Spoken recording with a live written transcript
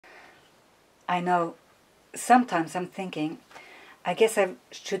I know sometimes I'm thinking, I guess I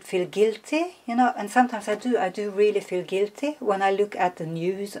should feel guilty, you know, and sometimes I do really feel guilty when I look at the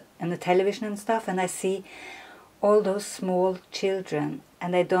news and the television and stuff, and I see all those small children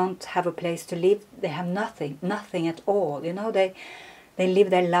and they don't have a place to live. They have nothing at all, you know. They live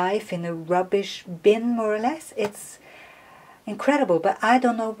their life in a rubbish bin, more or less. It's incredible, but I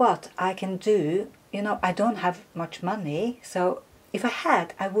don't know what I can do. You know, I don't have much money, so if I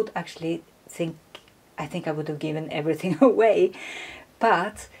had, I would actually I think I would have given everything away.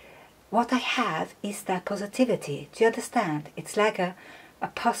 But what I have is that positivity. Do you understand? It's like a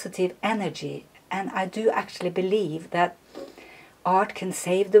positive energy, and I do actually believe that art can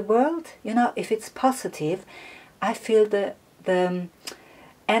save the world. You know, if it's positive, I feel the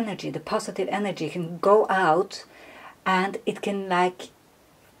energy, the positive energy can go out, and it can, like,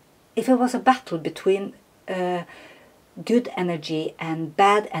 if it was a battle between good energy and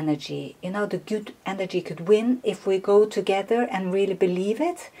bad energy, you know, the good energy could win if we go together and really believe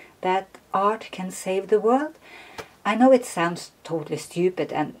it, that art can save the world. I know it sounds totally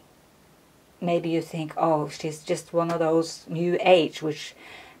stupid, and maybe you think, oh, she's just one of those new age, which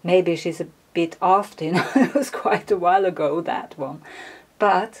maybe she's a bit after, you know. It was quite a while ago, that one.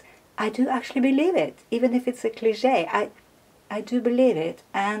 But I do actually believe it, even if it's a cliche. I do believe it,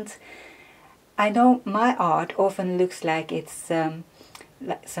 and I know my art often looks like it's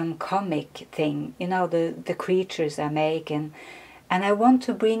like some comic thing, you know, the creatures I make, and I want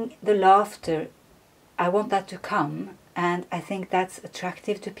to bring the laughter. I want that to come, and I think that's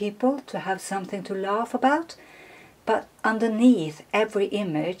attractive to people, to have something to laugh about. But underneath every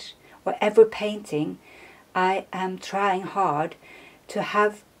image or every painting, I am trying hard to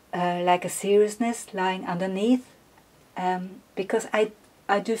have like a seriousness lying underneath, because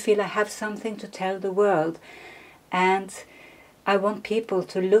I do feel I have something to tell the world, and I want people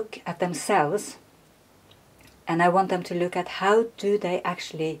to look at themselves, and I want them to look at how do they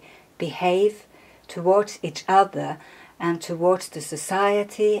actually behave towards each other and towards the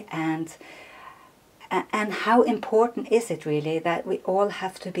society, and how important is it really that we all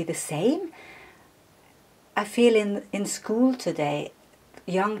have to be the same. I feel in school today,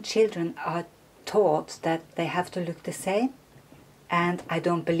 young children are taught that they have to look the same, and I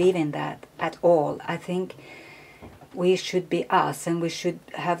don't believe in that at all. I think we should be us, and we should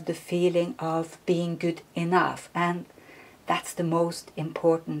have the feeling of being good enough, and that's the most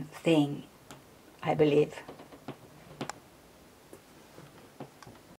important thing, I believe.